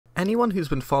Anyone who's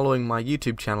been following my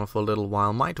YouTube channel for a little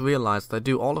while might realize that I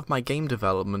do all of my game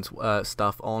development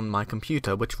stuff on my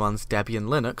computer, which runs Debian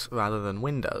Linux rather than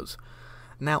Windows.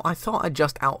 Now, I thought I'd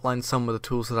just outline some of the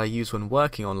tools that I use when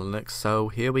working on Linux, so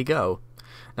here we go.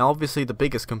 Now, obviously the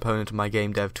biggest component of my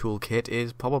game dev toolkit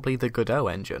is probably the Godot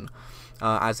engine.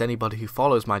 As anybody who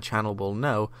follows my channel will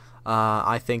know,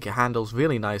 I think it handles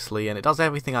really nicely and it does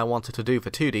everything I wanted to do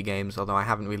for 2D games, although I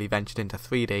haven't really ventured into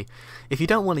 3D. If you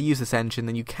don't want to use this engine,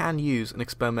 then you can use an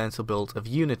experimental build of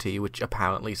Unity, which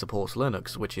apparently supports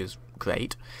Linux, which is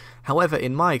great. However,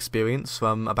 in my experience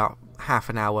from about half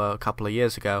an hour a couple of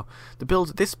years ago,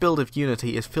 this build of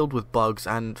Unity is filled with bugs,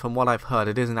 and from what I've heard,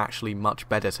 it isn't actually much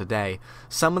better today.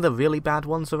 Some of the really bad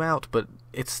ones are out, but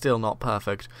it's still not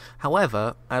perfect.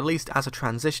 However, at least as a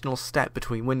transitional step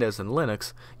between Windows and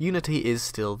Linux, Unity is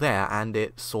still there, and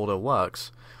it sorta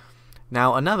works.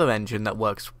 Now, another engine that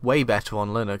works way better on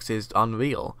Linux is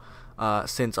Unreal,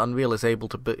 since Unreal is able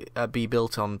to be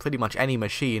built on pretty much any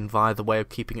machine via the way of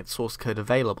keeping its source code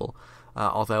available.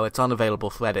 Although it's unavailable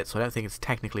for edit, so I don't think it's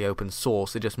technically open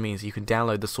source. It just means you can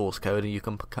download the source code and you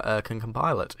can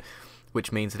compile it,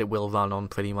 which means that it will run on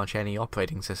pretty much any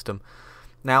operating system.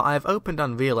 Now, I've opened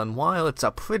Unreal, and while it's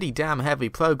a pretty damn heavy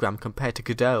program compared to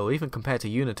Godot, or even compared to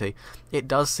Unity, it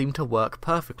does seem to work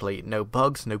perfectly. No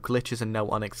bugs, no glitches, and no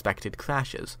unexpected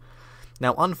crashes.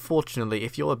 Now, unfortunately,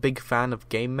 if you're a big fan of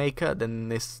Game Maker, then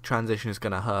this transition is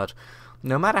going to hurt.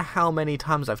 No matter how many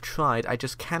times I've tried, I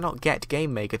just cannot get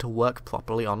Game Maker to work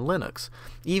properly on Linux.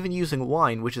 Even using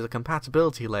Wine, which is a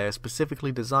compatibility layer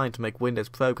specifically designed to make Windows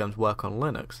programs work on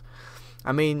Linux.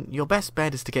 I mean, your best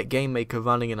bet is to get Game Maker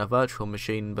running in a virtual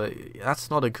machine, but that's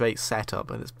not a great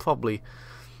setup, and it's probably...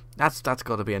 that's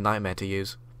got to be a nightmare to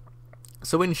use.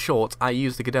 So in short, I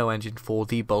use the Godot engine for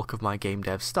the bulk of my game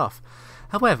dev stuff.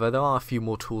 However, there are a few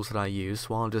more tools that I use,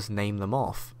 so I'll just name them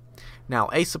off. Now,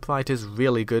 Aseprite is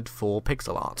really good for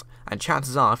pixel art, and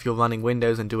chances are if you're running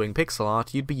Windows and doing pixel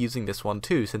art, you'd be using this one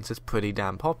too, since it's pretty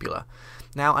damn popular.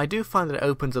 Now, I do find that it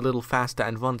opens a little faster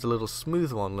and runs a little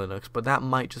smoother on Linux, but that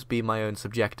might just be my own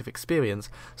subjective experience,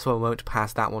 so I won't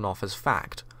pass that one off as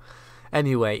fact.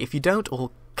 Anyway, if you don't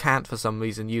or can't for some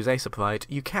reason use Aseprite,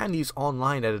 you can use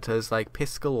online editors like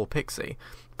Piskel or Pyxel,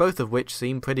 both of which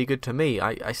seem pretty good to me.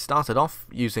 I started off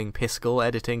using Piskel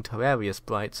editing Terraria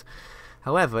sprites.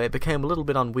 However, it became a little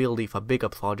bit unwieldy for bigger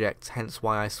projects, hence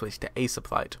why I switched to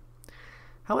Aseprite.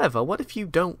 However, what if you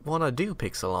don't want to do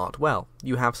pixel art? Well,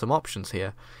 you have some options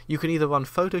here. You can either run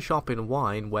Photoshop in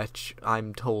Wine, which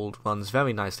I'm told runs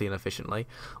very nicely and efficiently,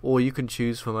 or you can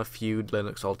choose from a few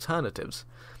Linux alternatives.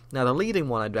 Now, the leading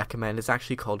one I'd recommend is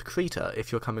actually called Krita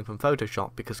if you're coming from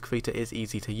Photoshop, because Krita is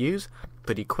easy to use,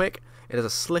 pretty quick, it has a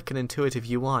slick and intuitive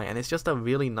UI, and it's just a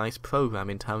really nice program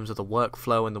in terms of the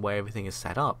workflow and the way everything is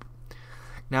set up.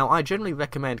 Now, I generally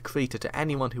recommend Krita to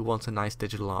anyone who wants a nice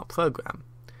digital art program.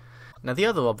 Now, the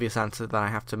other obvious answer that I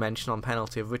have to mention on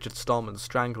penalty of Richard Stallman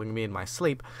strangling me in my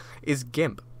sleep is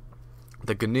GIMP,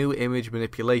 the GNU Image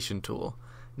Manipulation Tool.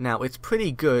 Now, it's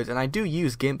pretty good, and I do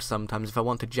use GIMP sometimes if I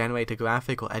want to generate a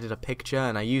graphic or edit a picture,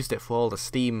 and I used it for all the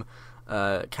Steam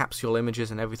capsule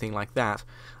images and everything like that,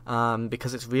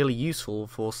 because it's really useful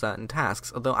for certain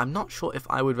tasks, although I'm not sure if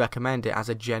I would recommend it as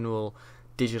a general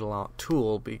digital art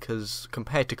tool, because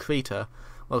compared to Krita,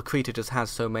 well, Krita just has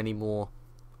so many more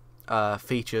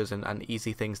features and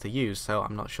easy things to use, so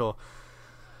I'm not sure.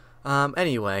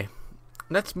 Anyway,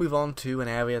 let's move on to an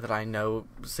area that I know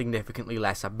significantly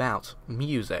less about,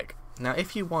 music. Now,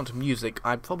 if you want music,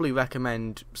 I'd probably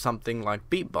recommend something like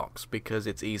Beatbox, because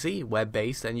it's easy,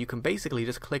 web-based, and you can basically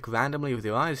just click randomly with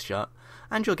your eyes shut,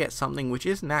 and you'll get something which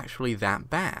isn't actually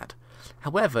that bad.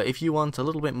 However, if you want a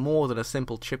little bit more than a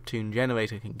simple chiptune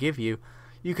generator can give you,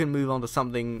 you can move on to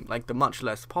something like the much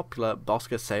less popular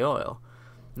sfxr.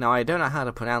 Now, I don't know how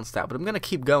to pronounce that, but I'm going to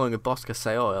keep going with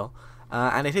sfxr,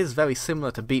 and it is very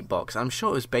similar to Beatbox. I'm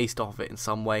sure it was based off it in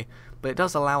some way, but it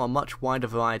does allow a much wider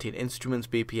variety of instruments,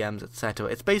 BPMs, etc.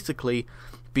 It's basically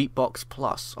Beatbox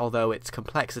Plus, although its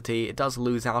complexity, it does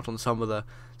lose out on some of the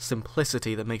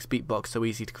simplicity that makes Beatbox so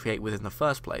easy to create with in the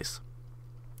first place.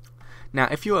 Now,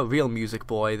 if you're a real music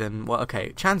boy, then, well,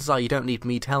 okay, chances are you don't need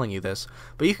me telling you this,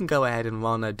 but you can go ahead and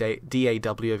run a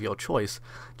DAW of your choice.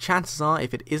 Chances are,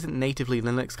 if it isn't natively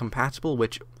Linux compatible,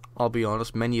 which, I'll be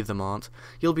honest, many of them aren't,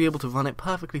 you'll be able to run it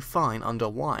perfectly fine under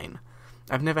Wine.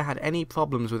 I've never had any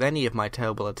problems with any of my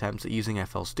terrible attempts at using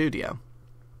FL Studio.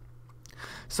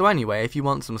 So anyway, if you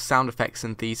want some sound effects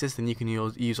synthesis, then you can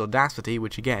use Audacity,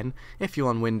 which again, if you're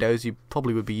on Windows, you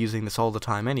probably would be using this all the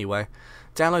time anyway.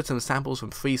 Download some samples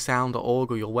from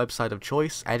freesound.org or your website of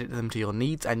choice, edit them to your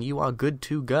needs, and you are good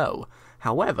to go.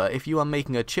 However, if you are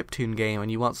making a chiptune game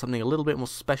and you want something a little bit more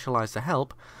specialized to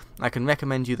help, I can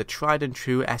recommend you the tried and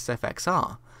true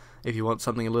sfxr. If you want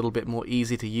something a little bit more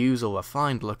easy to use or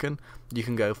refined looking, you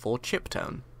can go for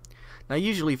ChipTone. Now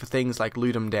usually for things like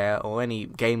Ludum Dare or any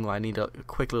game where I need a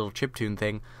quick little chiptune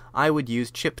thing, I would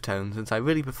use ChipTone since I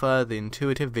really prefer the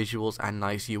intuitive visuals and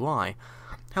nice UI.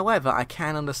 However, I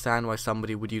can understand why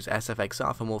somebody would use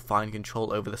sfxr for more fine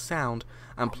control over the sound,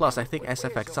 and plus I think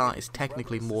sfxr is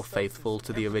technically more faithful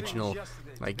to the original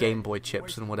like Game Boy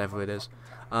chips and whatever it is.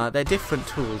 They're different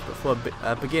tools, but for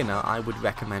a beginner I would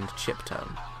recommend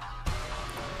ChipTone.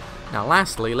 Now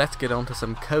lastly, let's get on to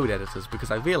some code editors,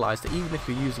 because I realised that even if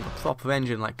you're using a proper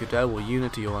engine like Godot or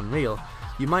Unity or Unreal,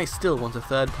 you might still want a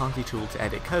third-party tool to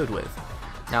edit code with.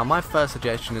 Now my first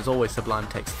suggestion is always Sublime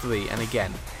Text 3, and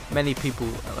again, many people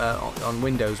on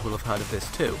Windows will have heard of this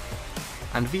too.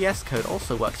 And VS Code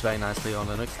also works very nicely on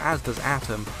Linux, as does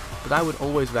Atom, but I would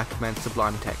always recommend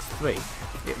Sublime Text 3.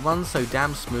 It runs so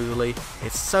damn smoothly,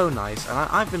 it's so nice, and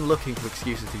I've been looking for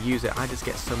excuses to use it. I just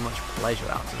get so much pleasure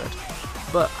out of it.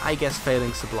 But I guess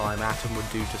failing Sublime, Atom would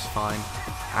do just fine,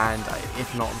 and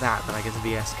if not that, then I guess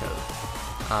VS Code.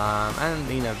 And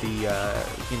the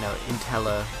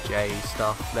IntelliJ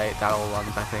stuff, that all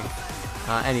runs, I think.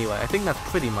 Anyway, I think that's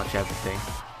pretty much everything.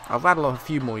 I'll rattle off a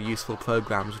few more useful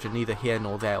programs which are neither here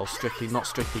nor there, or not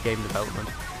strictly game development.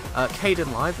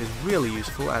 Kdenlive is really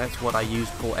useful, and it's what I use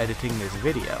for editing this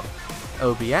video.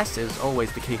 OBS is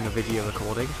always the king of video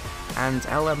recording, and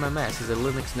LMMS is a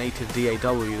Linux native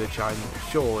DAW which I'm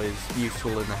sure is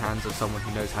useful in the hands of someone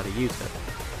who knows how to use it.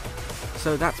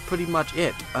 So that's pretty much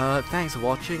it. Thanks for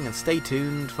watching, and stay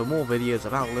tuned for more videos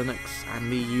about Linux and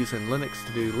me using Linux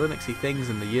to do Linuxy things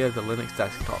in the year of the Linux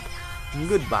desktop.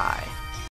 Goodbye.